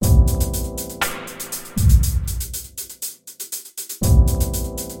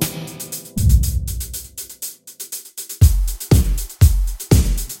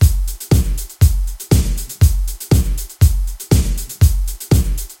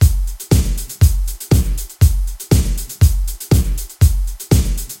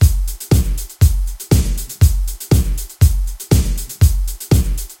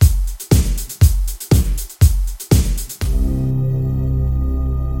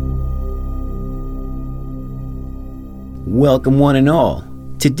Welcome one and all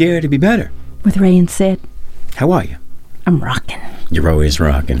to Dare to Be Better. With Ray and Sid. How are you? I'm rocking. You're always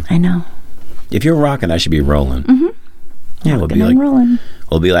rocking. I know. If you're rocking, I should be rolling. Mm-hmm. Yeah, Rolling.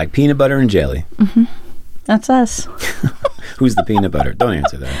 We'll be like peanut butter and jelly. Mm-hmm. That's us. Who's the peanut butter? Don't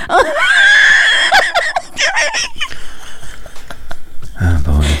answer that. Oh,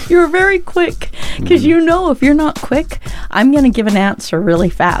 boy. You're very quick. Because you know if you're not quick, I'm going to give an answer really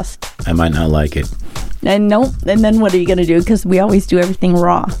fast. I might not like it. And no, and then what are you going to do? Because we always do everything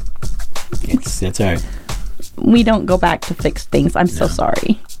raw. That's all right. We don't go back to fix things. I'm so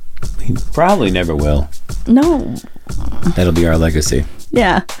sorry. We probably never will. No. That'll be our legacy.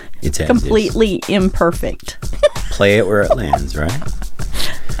 Yeah. It's completely imperfect. Play it where it lands, right?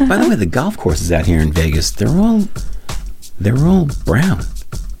 By the way, the golf courses out here in Vegas, they're all brown.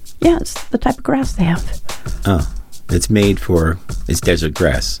 Yeah, it's the type of grass they have. Oh, it's desert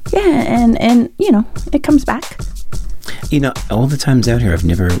grass. Yeah, and you know, it comes back. You know, all the times out here, I've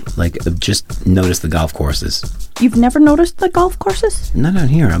never, just noticed the golf courses. You've never noticed the golf courses? Not out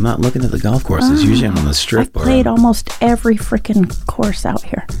here. I'm not looking at the golf courses. Usually I'm on the strip. I've played almost every freaking course out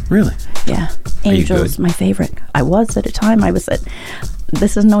here. Really? Yeah. Angel's my favorite. I was at a time.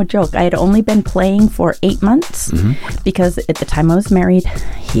 This is no joke. I had only been playing for 8 months because at the time I was married,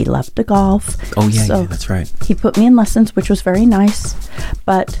 he loved to golf. Oh, yeah, that's right. He put me in lessons, which was very nice.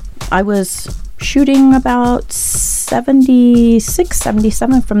 But I was shooting about 76,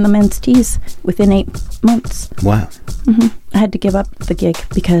 77 from the men's tees within 8 months. Wow. I had to give up the gig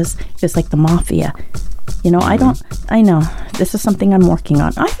because it was like the mafia. You know, I know. This is something I'm working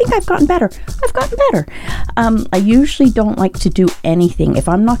on. I think I've gotten better. I usually don't like to do anything. If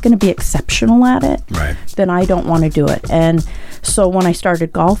I'm not going to be exceptional at it, then I don't want to do it. And so when I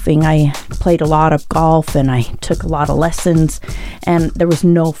started golfing, I played a lot of golf and I took a lot of lessons. And there was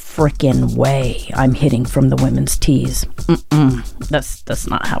no frickin' way I'm hitting from the women's tees. That's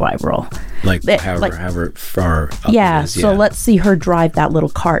not how I roll. However far up yeah, it is. So let's see her drive that little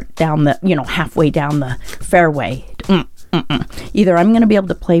cart down halfway down the fairway. Either I'm going to be able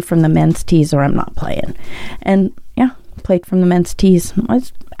to play from the men's tees or I'm not playing. And yeah, played from the men's tees. I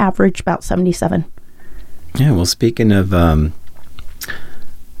was average about 77. Yeah, well, speaking of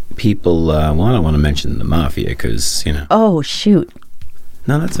people, I don't want to mention the mafia because, you know. Oh, shoot.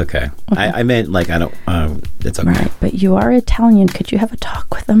 No, that's okay. I meant I don't, it's okay. Right, but you are Italian. Could you have a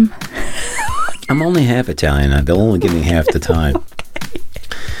talk with them? I'm only half Italian. They'll only give me half the time. Okay.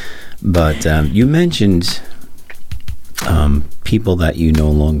 But you mentioned people that you no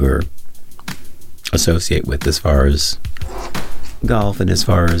longer associate with as far as golf and as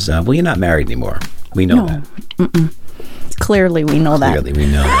far as, you're not married anymore. We know that. Clearly we know that.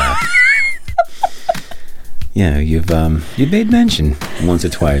 Yeah, you've made mention once or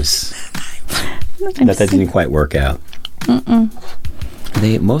twice that didn't quite work out.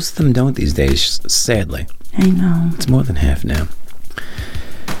 Most of them don't these days, sadly. I know. It's more than half now.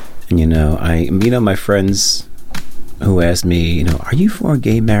 And my friends who asked me, are you for a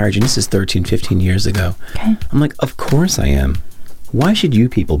gay marriage? And this is 13, 15 years ago. Okay. I'm like, of course I am. Why should you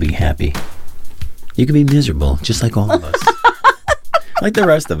people be happy? You can be miserable, just like all of us. Like the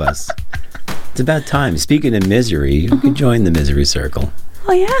rest of us. It's about time. Speaking of misery, you can join the misery circle.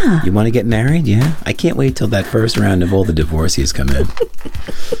 Oh, yeah. You want to get married? Yeah. I can't wait till that first round of all the divorcees come in.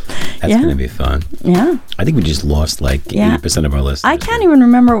 That's going to be fun. Yeah. I think we just lost 80% of our listeners. I can't even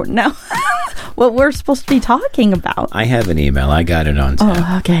remember now what we're supposed to be talking about. I have an email. I got it on tap.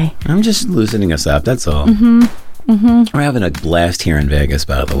 Oh, okay. I'm just loosening us up. That's all. We're having a blast here in Vegas,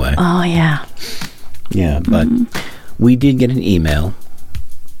 by the way. Oh, yeah. Yeah, but we did get an email.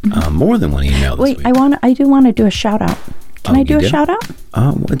 More than one email this week. I do want to do a shout out. Can I do a shout out?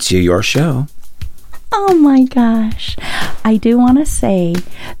 Oh, it's your show. Oh my gosh. I do want to say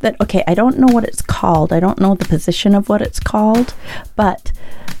that, okay, I don't know what it's called. I don't know the position of what it's called, but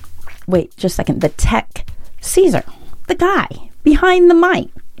wait, just a second. The tech Caesar, the guy behind the mic,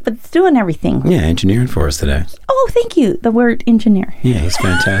 but it's doing everything. Yeah, engineering for us today. Oh, thank you. The word engineer. Yeah, he's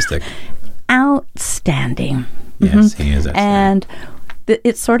fantastic. Outstanding. Yes, he is outstanding. And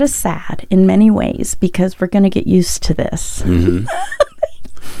it's sort of sad in many ways because we're going to get used to this.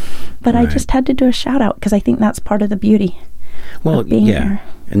 But I just had to do a shout out because I think that's part of the beauty of being here.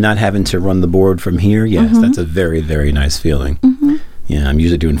 And not having to run the board from here, yes, that's a very, very nice feeling. Yeah, I'm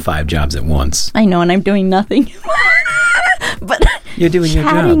usually doing 5 jobs at once. I know, and I'm doing nothing. But you're doing your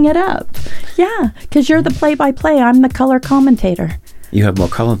job. Chatting it up. Yeah, because you're the play-by-play. I'm the color commentator. You have more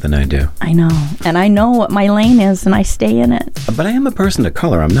color than I do. I know. And I know what my lane is, and I stay in it. But I am a person of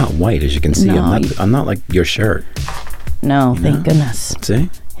color. I'm not white, as you can see. No, I'm not like your shirt. No, thank goodness. See?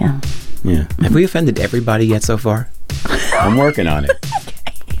 Yeah. Yeah. Have we offended everybody yet so far? I'm working on it.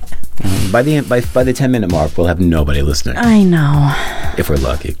 By the 10-minute mark, we'll have nobody listening. I know. If we're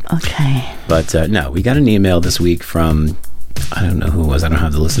lucky. Okay. But no, we got an email this week from, I don't know who it was. I don't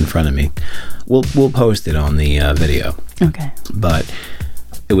have the list in front of me. We'll post it on the video. Okay. But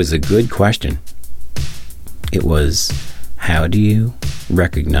it was a good question. It was, how do you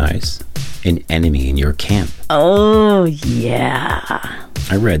recognize an enemy in your camp? Oh, yeah.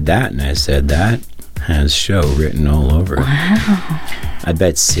 I read that and I said, that has show written all over it. Wow. I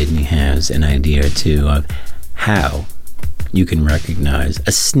bet Sydney has an idea too of how you can recognize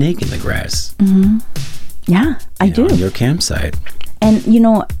a snake in the grass. Mm-hmm. Yeah, I do. On your campsite. And,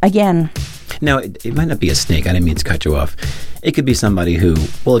 again... Now, it might not be a snake. I didn't mean to cut you off. It could be somebody who,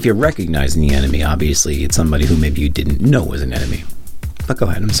 well, if you're recognizing the enemy, obviously it's somebody who maybe you didn't know was an enemy. But go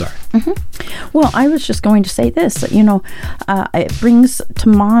ahead. I'm sorry. Mm-hmm. Well, I was just going to say this. It brings to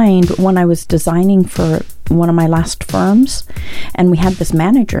mind when I was designing for one of my last firms, and we had this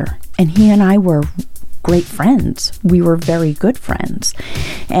manager, and he and I were great friends. We were very good friends.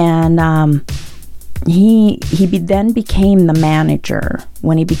 And he then became the manager.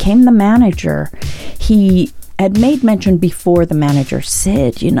 When he became the manager, he had made mention before the manager,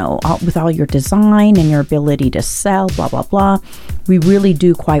 Sid, with all your design and your ability to sell, blah, blah, blah, we really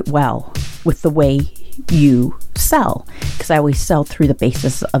do quite well with the way you sell, because I always sell through the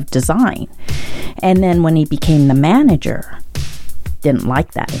basis of design. And then when he became the manager, didn't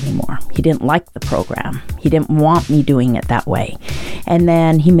like that anymore. He didn't like the program. He didn't want me doing it that way. And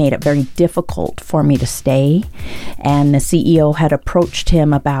then he made it very difficult for me to stay. And the CEO had approached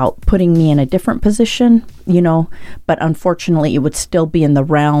him about putting me in a different position, but unfortunately it would still be in the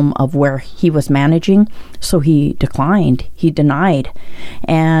realm of where he was managing. So he declined. He denied.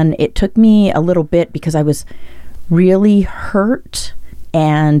 And it took me a little bit because I was really hurt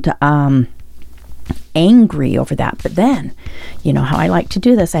and angry over that. But then, how I like to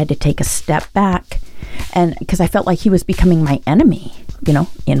do this, I had to take a step back, and because I felt like he was becoming my enemy,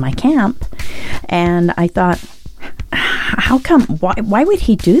 in my camp. And I thought, how come, why would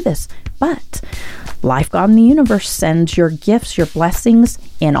he do this? But life, God, and the universe sends your gifts, your blessings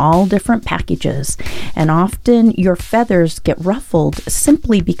in all different packages. And often your feathers get ruffled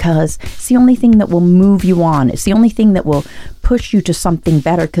simply because it's the only thing that will move you on. It's the only thing that will push you to something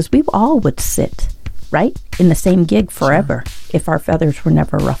better, because we all would sit right in the same gig forever if our feathers were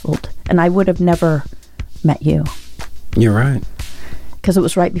never ruffled. And I would have never met you. You're right. Because it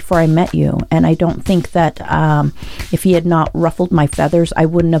was right before I met you. And I don't think that if he had not ruffled my feathers, I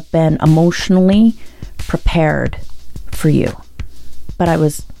wouldn't have been emotionally prepared for you. But I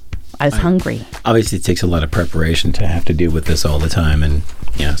was hungry. Obviously, it takes a lot of preparation to have to deal with this all the time. And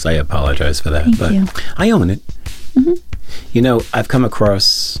yes, I apologize for that. Thank you. I own it. Mm-hmm. I've come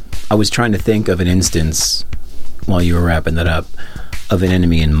across, I was trying to think of an instance while you were wrapping that up of an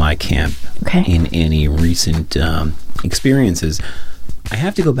enemy in my camp. Okay. In any recent experiences. I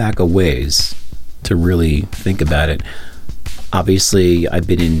have to go back a ways to really think about it. Obviously, I've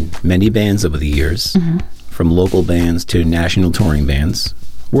been in many bands over the years, from local bands to national touring bands,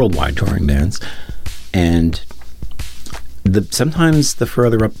 worldwide touring bands. And sometimes the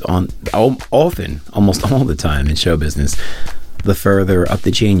further up often, almost all the time in show business, the further up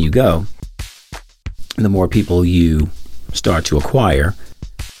the chain you go, the more people you start to acquire.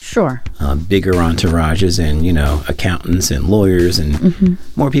 Sure. Bigger entourages and, accountants and lawyers and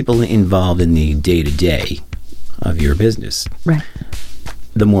more people involved in the day-to-day of your business. Right.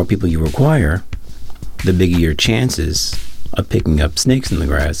 The more people you acquire, the bigger your chances of picking up snakes in the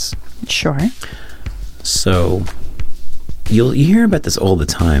grass. Sure. So you hear about this all the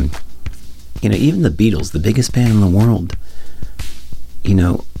time. Even the Beatles, the biggest band in the world,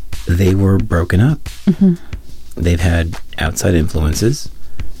 they were broken up. Mm-hmm. They've had outside influences.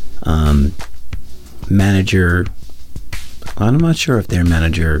 Manager, I'm not sure if their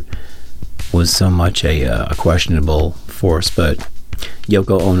manager was so much a questionable force, but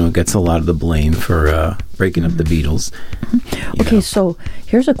Yoko Ono gets a lot of the blame for breaking up the Beatles. Okay, so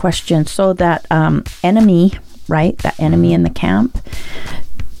here's a question. So that enemy, right, that enemy in the camp,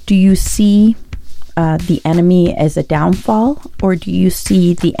 do you see the enemy as a downfall, or do you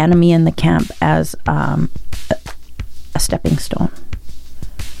see the enemy in the camp as a stepping stone?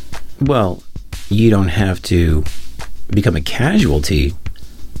 Well, you don't have to become a casualty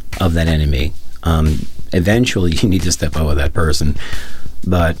of that enemy. Eventually, you need to step over that person.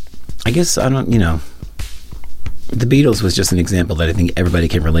 But I guess the Beatles was just an example that I think everybody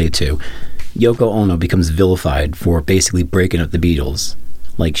can relate to. Yoko Ono becomes vilified for basically breaking up the Beatles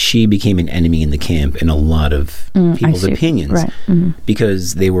like she became an enemy in the camp in a lot of people's opinions, right?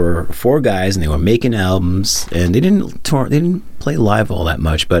 Because they were 4 guys and they were making albums, and they didn't play live all that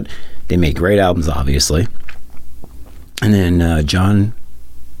much, but they made great albums, obviously. And then John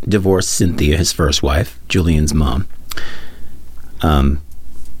divorced Cynthia, his first wife, Julian's mom.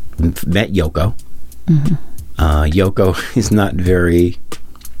 Met Yoko. Yoko is not very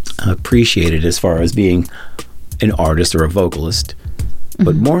appreciated as far as being an artist or a vocalist,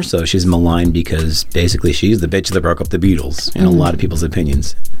 but more so she's maligned because basically she's the bitch that broke up the Beatles in a lot of people's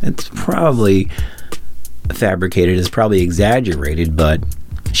opinions. It's probably fabricated, it's probably exaggerated, but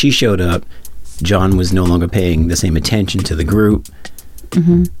she showed up. John was no longer paying the same attention to the group.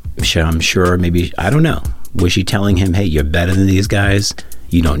 I'm sure, maybe, I don't know, was she telling him, hey, you're better than these guys,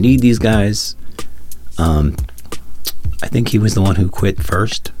 you don't need these guys? I think he was the one who quit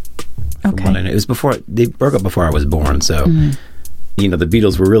first. Okay. It was before, they broke up before I was born, so you know, the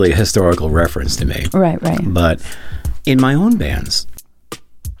Beatles were really a historical reference to me. Right. But in my own bands,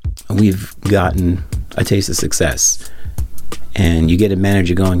 we've gotten a taste of success, and you get a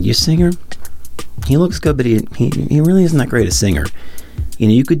manager going, your singer, he looks good, but he really isn't that great a singer. You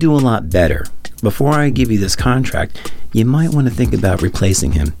know, you could do a lot better. Before I give you this contract, you might want to think about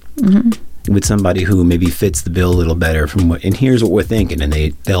replacing him with somebody who maybe fits the bill a little better and here's what we're thinking. And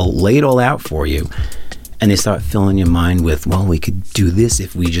they'll lay it all out for you. And they start filling your mind with, well, we could do this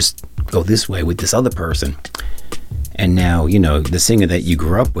if we just go this way with this other person. And now, you know, the singer that you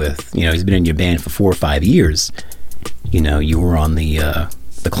grew up with, you know, he's been in your band for 4 or 5 years. You know, you were on the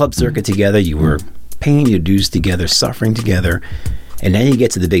club circuit together. You were paying your dues together, suffering together. And now you get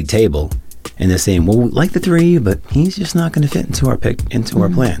to the big table and they're saying, well, we like the 3 of you, but he's just not going to fit into our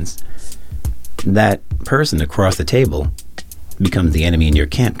plans. That person across the table becomes the enemy in your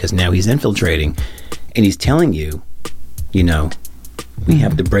camp because now he's infiltrating and he's telling you, you know, we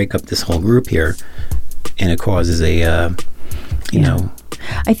have to break up this whole group here, and it causes a, you know.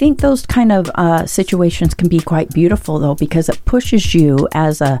 I think those kind of situations can be quite beautiful, though, because it pushes you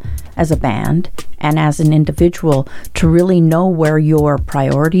as a band and as an individual to really know where your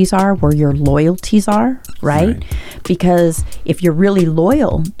priorities are, where your loyalties are, right? Because if you're really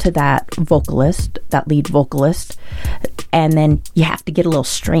loyal to that vocalist, that lead vocalist, and then you have to get a little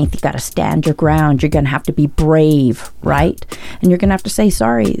strength, you got to stand your ground, you're going to have to be brave, right? And you're going to have to say,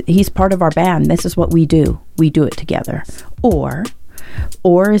 sorry, he's part of our band, this is what we do it together. Or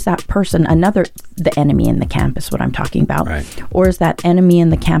is that person the enemy in the camp is what I'm talking about. Right. Or is that enemy in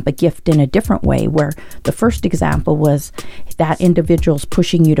the camp a gift in a different way, where the first example was that individual's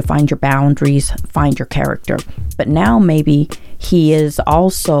pushing you to find your boundaries, find your character. But now maybe he is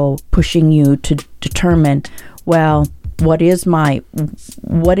also pushing you to determine, well, what is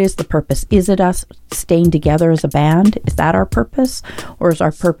the purpose? Is it us staying together as a band? Is that our purpose? Or is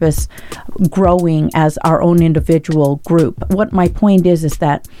our purpose growing as our own individual group? What my point is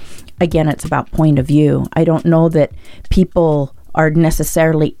that, again, it's about point of view. I don't know that people are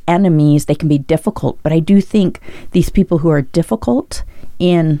necessarily enemies. They can be difficult, but I do think these people who are difficult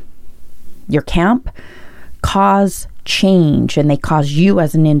in your camp cause change, and they cause you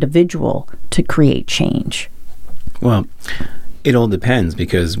as an individual to create change. Well, it all depends,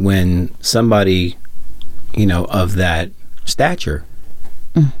 because when somebody, you know, of that stature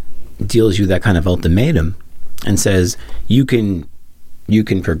deals you that kind of ultimatum and says, you can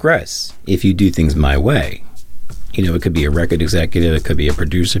progress if you do things my way. You know, it could be a record executive, it could be a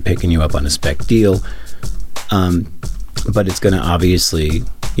producer picking you up on a spec deal, but it's going to obviously,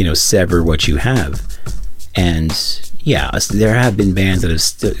 you know, sever what you have. And yeah, there have been bands that have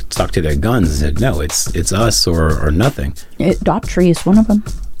stuck to their guns and said, no, it's us or nothing. Daughtry is one of them.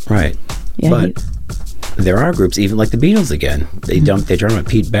 Right. Yeah, but there are groups, even like the Beatles again. They drummed with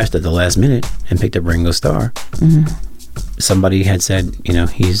Pete Best at the last minute and picked up Ringo Starr. Somebody had said, you know,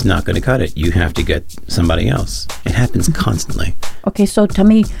 he's not going to cut it. You have to get somebody else. It happens constantly. Okay, so tell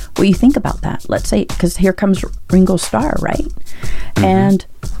me what you think about that. Let's say, because here comes Ringo Starr, right? And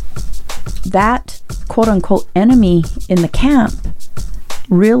that quote-unquote enemy in the camp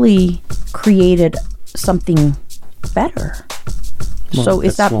really created something better. Well, so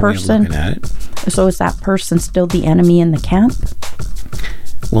is that person still the enemy in the camp?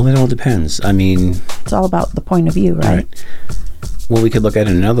 Well, it all depends. I mean, it's all about the point of view, right? Well, we could look at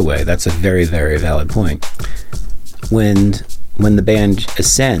it another way. That's a very, very valid point. When the band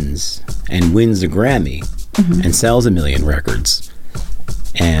ascends and wins a Grammy and sells 1 million records,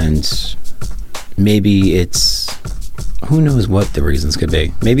 and maybe it's, who knows what the reasons could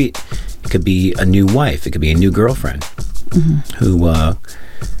be. Maybe it could be a new wife. It could be a new girlfriend who,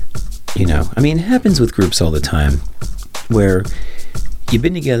 you know, I mean, it happens with groups all the time where you've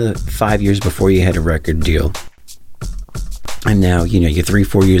been together 5 years before you had a record deal. And now, you're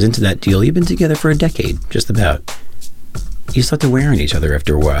 3-4 years into that deal. You've been together for a decade, just about. You start to wear on each other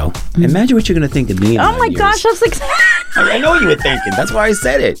after a while. Imagine what you're going to think of me. Oh my gosh, that's exactly. I know what you were thinking. That's why I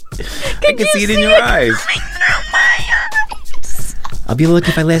said it. I can see it in your eyes. I'll be lucky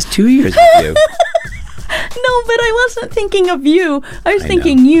if I last 2 years with you. No, but I wasn't thinking of you. I was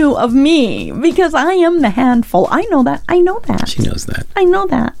thinking you of me, because I am the handful. I know that. She knows that. I know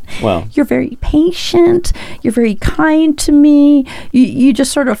that. Well, you're very patient. You're very kind to me. You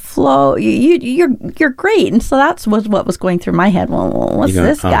just sort of flow. You're great. And so that's what was going through my head. Well, what's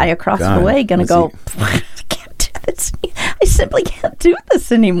this guy across the way going to go? I can't do this. I simply can't do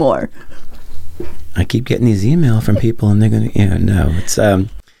this anymore. I keep getting these emails from people, and they're going to. No, it's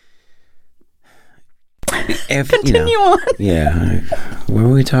Continue on. Yeah. What were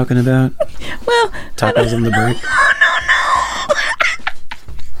we talking about? Well, tacos on the break.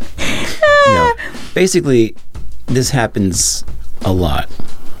 No. Basically, this happens a lot.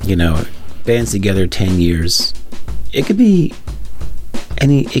 Bands together 10 years. It could be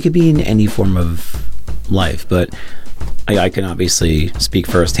in any form of life, but I can obviously speak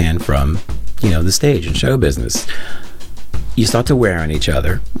firsthand from, the stage and show business. You start to wear on each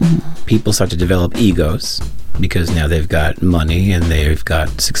other. Mm-hmm. People start to develop egos because now they've got money and they've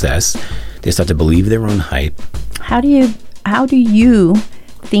got success. They start to believe their own hype. How do you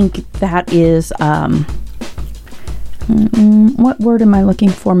think that is, what word am I looking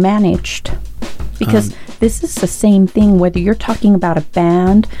for? Managed? Because this is the same thing, whether you're talking about a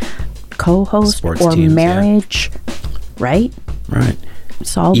band, co-host, or teams, marriage, right? Right.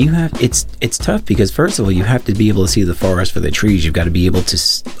 So it's tough because, first of all, you have to be able to see the forest for the trees. You've got to be able to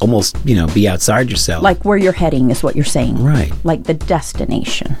almost, be outside yourself. Like where you're heading is what you're saying. Right. Like the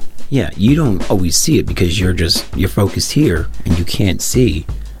destination. Yeah, you don't always see it because you're focused here and you can't see.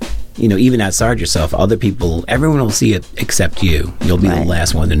 Even outside yourself, other people, everyone will see it except you. You'll be the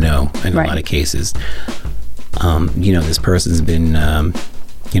last one to know in a lot of cases. This person's been,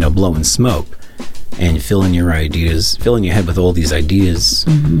 blowing smoke and filling your head with all these ideas,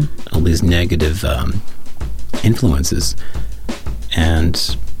 all these negative influences.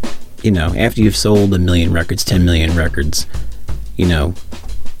 And, after you've sold 1 million records, 10 million records,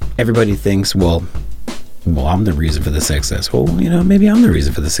 everybody thinks, well, I'm the reason for the success. Well, maybe I'm the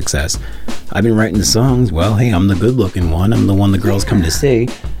reason for the success. I've been writing the songs. Well, hey, I'm the good-looking one. I'm the one the girls come to see.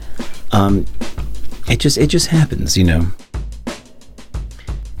 It just happens,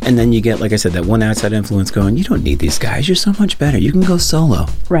 And then you get, like I said, that one outside influence going, you don't need these guys. You're so much better. You can go solo.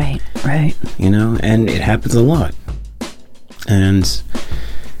 Right. And it happens a lot. And,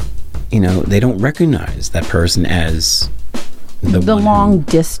 they don't recognize that person as the long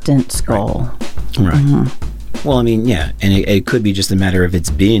distance goal. Right. Mm-hmm. Well, yeah. And it could be just a matter of it's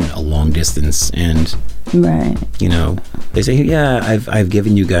been a long distance. And, they say, yeah, I've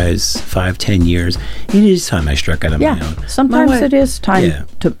given you guys 5-10 years. It is time I struck out on my own. Sometimes it is time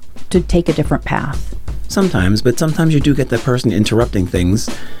to take a different path. Sometimes, but sometimes you do get that person interrupting things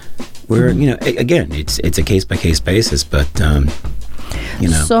where, again, it's a case-by-case basis, but,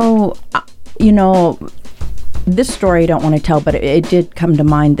 So, this story I don't want to tell, but it did come to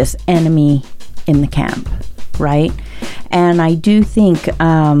mind, this enemy in the camp, right? And I do think,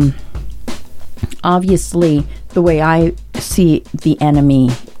 obviously, the way I see the enemy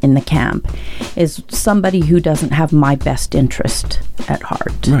in the camp is somebody who doesn't have my best interest at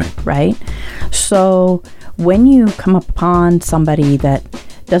heart. Right? So when you come upon somebody that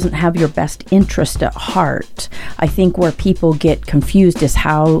doesn't have your best interest at heart, I think where people get confused is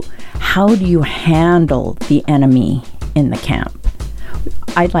how do you handle the enemy in the camp?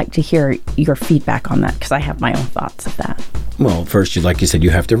 I'd like to hear your feedback on that because I have my own thoughts of that. Well, first, like you said, you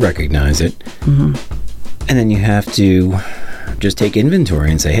have to recognize it. Mm-hmm. And then you have to just take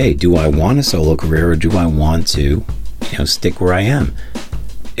inventory and say, hey, do I want a solo career or do I want to, stick where I am?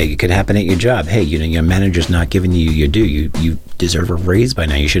 It could happen at your job. Hey, your manager's not giving you your due. You deserve a raise by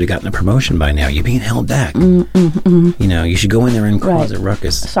now. You should have gotten a promotion by now. You're being held back. You should go in there and cause a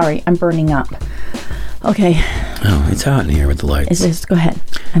ruckus. Sorry, I'm burning up. Okay. Oh, it's hot in here with the lights. It is. Go ahead.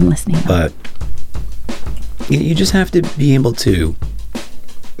 I'm listening. But you just have to be able to,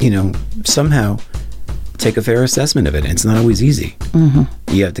 somehow take a fair assessment of it. It's not always easy.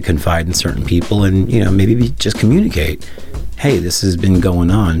 Mm-hmm. You have to confide in certain people and, maybe just communicate. Hey, this has been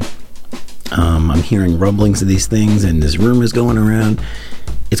going on. I'm hearing rumblings of these things and there's rumors going around.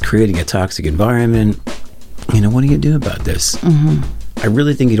 It's creating a toxic environment. What do you do about this? Mm-hmm. I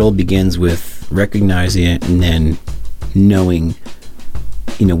really think it all begins with recognizing it and then knowing,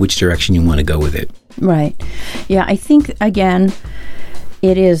 which direction you want to go with it. Right. Yeah, I think, again,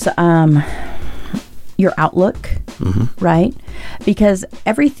 It is your outlook, right? Because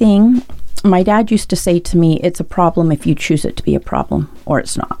everything, my dad used to say to me, it's a problem if you choose it to be a problem, or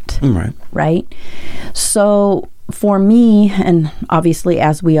it's not. Right. Right? So for me, and obviously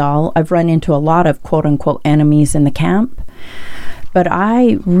as we all, I've run into a lot of quote unquote enemies in the camp, but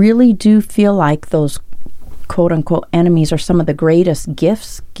I really do feel like those quote unquote enemies are some of the greatest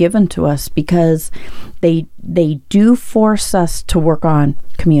gifts given to us, because they do force us to work on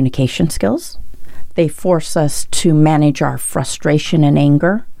communication skills. They force us to manage our frustration and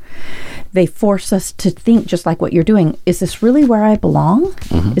anger. They force us to think, just like what you're doing, is this really where I belong?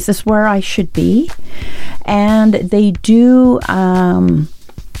 Is this where I should be? And they do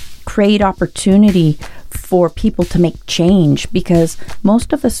create opportunity for people to make change, because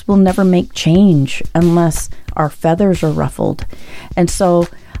most of us will never make change unless our feathers are ruffled. And so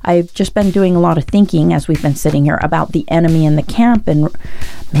I've just been doing a lot of thinking as we've been sitting here about the enemy in the camp, and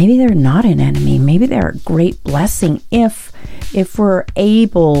maybe they're not an enemy. Maybe they're a great blessing if we're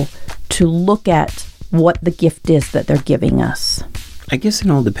able to look at what the gift is that they're giving us. I guess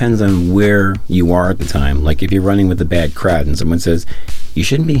it all depends on where you are at the time. Like if you're running with a bad crowd and someone says, you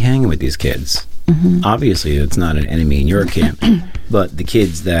shouldn't be hanging with these kids. Obviously, it's not an enemy in your camp, but the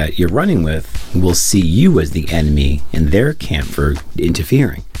kids that you're running with will see you as the enemy in their camp for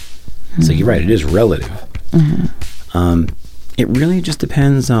interfering. So you're right, it is relative. It really just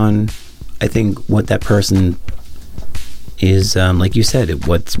depends on, I think, what that person is, like you said,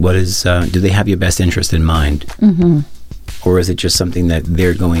 what is, do they have your best interest in mind? Or is it just something that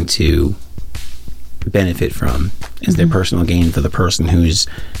they're going to benefit from as their personal gain for the person who's,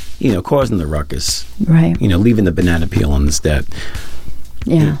 causing the ruckus, right? Leaving the banana peel on the step.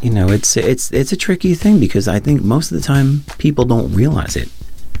 Yeah. It's a tricky thing, because I think most of the time people don't realize it.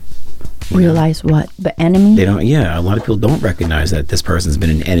 Realize what? The enemy? They don't. Yeah, a lot of people don't recognize that this person's been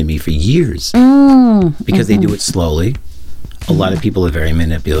an enemy for years, because they do it slowly. A lot of people are very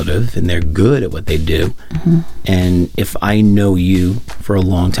manipulative, and they're good at what they do. And if I know you for a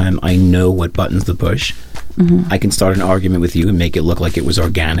long time, I know what buttons to push. I can start an argument with you and make it look like it was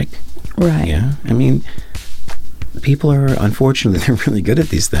organic. Right. Yeah. I mean, people are, unfortunately, they're really good at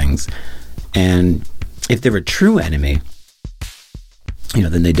these things. And if they're a true enemy,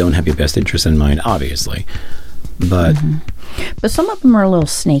 then they don't have your best interest in mind, obviously. But some of them are a little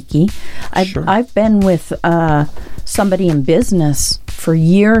snaky. I've been with somebody in business for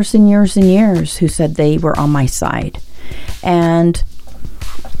years and years and years who said they were on my side. And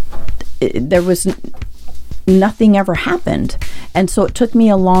there was nothing ever happened. And so it took me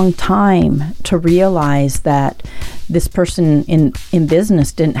a long time to realize that this person in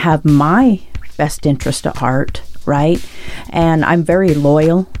business didn't have my best interest at heart, right? And I'm very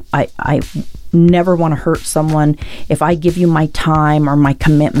loyal. I never want to hurt someone. If I give you my time or my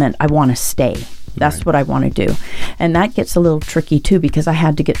commitment, I want to stay. That's what I want to do. And that gets a little tricky too, because I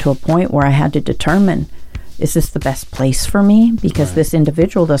had to get to a point where I had to determine, is this the best place for me? Because this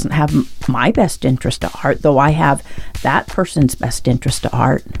individual doesn't have my best interest at heart, though I have that person's best interest at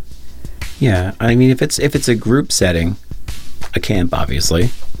heart. Yeah, I mean, if it's a group setting, a camp, obviously,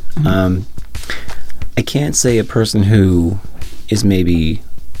 I can't say a person who is maybe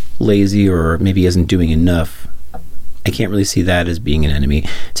lazy or maybe isn't doing enough, I can't really see that as being an enemy.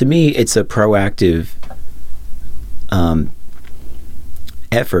 To me, it's a proactive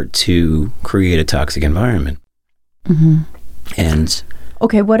effort to create a toxic environment. And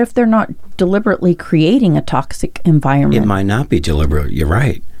okay, what if they're not deliberately creating a toxic environment? It might not be deliberate. You're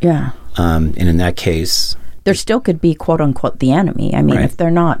right. Yeah. And in that case, there still could be quote unquote the enemy. I mean, if they're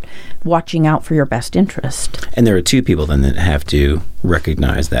not watching out for your best interest. And there are two people then that have to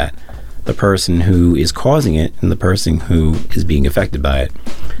recognize that. The person who is causing it and the person who is being affected by it.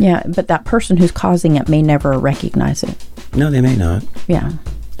 Yeah, but that person who's causing it may never recognize it. No, they may not. Yeah.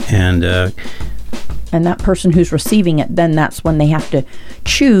 And that person who's receiving it, then that's when they have to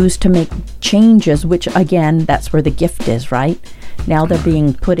choose to make changes, which again, that's where the gift is, right? Now they're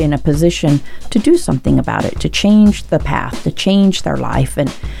being put in a position to do something about it, to change the path, to change their life,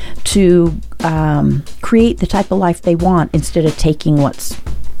 and to create the type of life they want instead of taking what's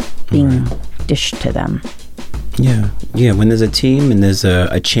being dished to them. Yeah. When there's a team and there's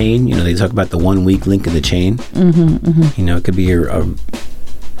a chain, they talk about the 1 weak link in the chain. It could be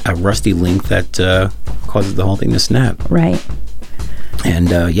a rusty link that causes the whole thing to snap. Right. And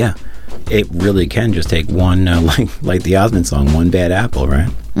it really can just take one, like the Osmond song, one bad apple, right?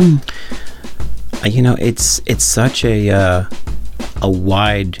 It's such a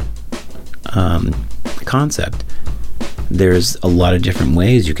wide concept. There's a lot of different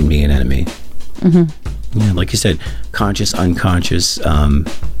ways you can be an enemy. Yeah, like you said, conscious, unconscious.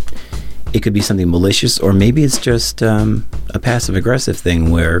 It could be something malicious, or maybe it's just a passive-aggressive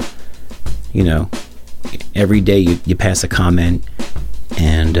thing where, you know, every day you pass a comment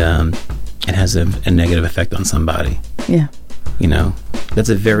and it has a negative effect on somebody. Yeah. You know, that's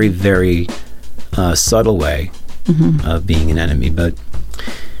a very, very subtle way of being an enemy. But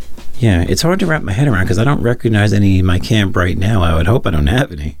yeah, it's hard to wrap my head around because I don't recognize any in my camp right now. I would hope I don't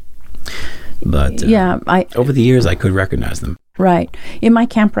have any. But over the years, I could recognize them. Right. In my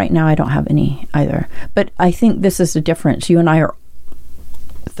camp right now, I don't have any either. But I think this is the difference. You and I are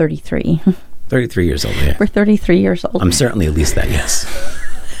 33. 33 years old, yeah. We're 33 years old. I'm certainly at least that, yes.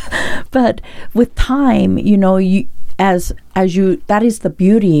 But with time, you know, that is the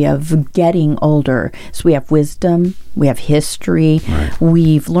beauty of getting older. So we have wisdom, we have history, right.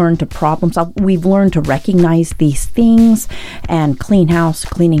 We've learned to problem solve, we've learned to recognize these things, and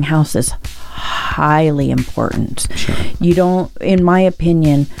cleaning house is highly important. Sure. You don't, in my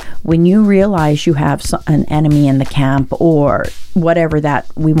opinion, when you realize you have an enemy in the camp or whatever that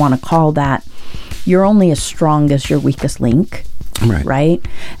we want to call that, you're only as strong as your weakest link. Right.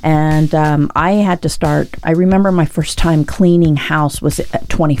 And I had to start. I remember my first time cleaning house was at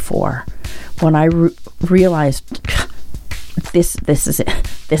 24 when I realized this is it.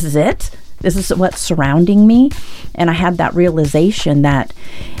 This is it. This is what's surrounding me. And I had that realization that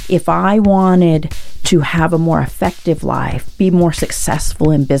if I wanted to have a more effective life, be more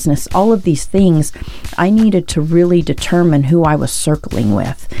successful in business, all of these things, I needed to really determine who I was circling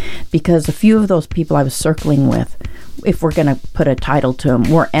with. Because a few of those people I was circling with, if we're going to put a title to them,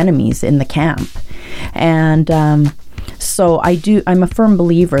 were enemies in the camp. And so I'm a firm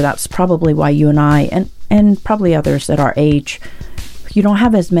believer. That's probably why you and I, and probably others at our age, you don't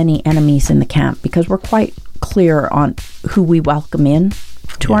have as many enemies in the camp because we're quite clear on who we welcome in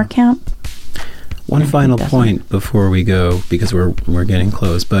to our camp. One final point before we go, because we're getting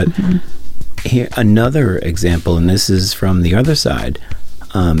close, but here another example, and this is from the other side,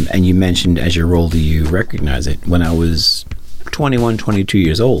 and you mentioned as you're older you recognize it. When I was 21, 22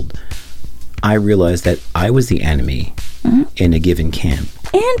 years old, I realized that I was the enemy in a given camp.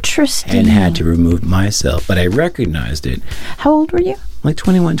 Interesting. And had to remove myself, but I recognized it. How old were you? Like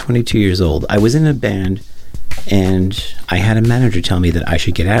 21, 22 years old. I was in a band, and I had a manager tell me that I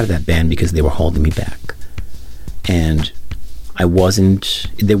should get out of that band because they were holding me back. And there wasn't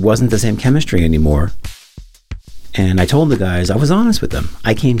the same chemistry anymore. And I told the guys, I was honest with them.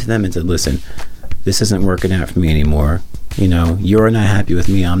 I came to them and said, listen, this isn't working out for me anymore. You know, you're not happy with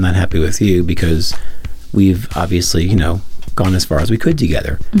me. I'm not happy with you because we've obviously, you know, gone as far as we could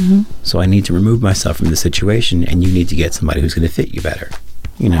together. So I need to remove myself from the situation, and you need to get somebody who's going to fit you better.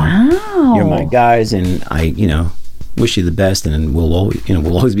 You know, wow. You're my guys, and I, you know, wish you the best, and we'll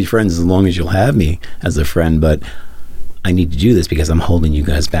always be friends as long as you'll have me as a friend. But I need to do this because I'm holding you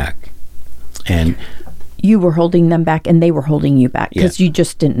guys back. And you were holding them back, and they were holding you back because you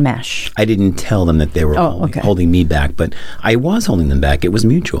just didn't mesh. I didn't tell them that they were holding me back, but I was holding them back. It was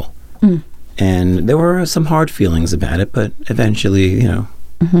mutual. And there were some hard feelings about it, but eventually, you know,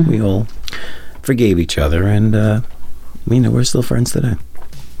 we all forgave each other, and, you know, we're still friends today.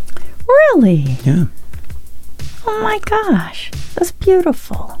 Really? Yeah. Oh my gosh. That's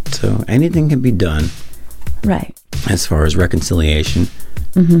beautiful. So anything can be done. Right. As far as reconciliation.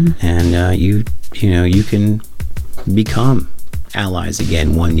 And you can become allies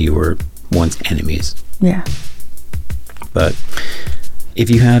again when you were once enemies. Yeah. But if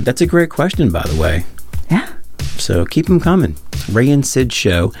you have, that's a great question, by the way. Yeah. So keep them coming. Ray and Sid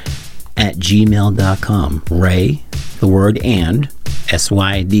Show at gmail.com. Ray, the word and,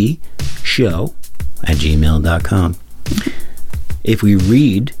 SYD, show at gmail.com. If we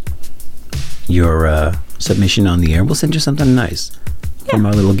read your submission on the air, we'll send you something nice from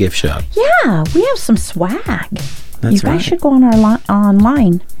our little gift shop. Yeah, we have some swag. That's you guys should go on our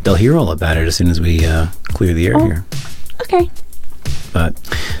online. They'll hear all about it as soon as we clear the air here. Okay. But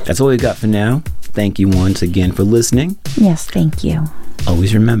that's all we've got for now. Thank you once again for listening. Yes, thank you.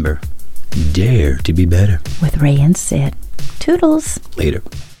 Always remember, dare to be better. With Ray and Sid. Toodles. Later.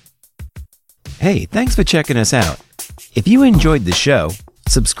 Hey, thanks for checking us out. If you enjoyed the show,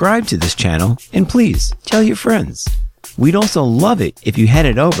 subscribe to this channel and please tell your friends. We'd also love it if you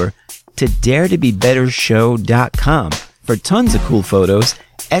headed over to daretobebettershow.com for tons of cool photos,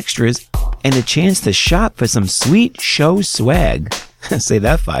 extras, and a chance to shop for some sweet show swag. Say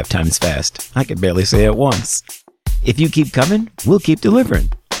that 5 times fast. I could barely say it once. If you keep coming, we'll keep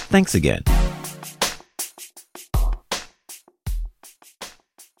delivering. Thanks again.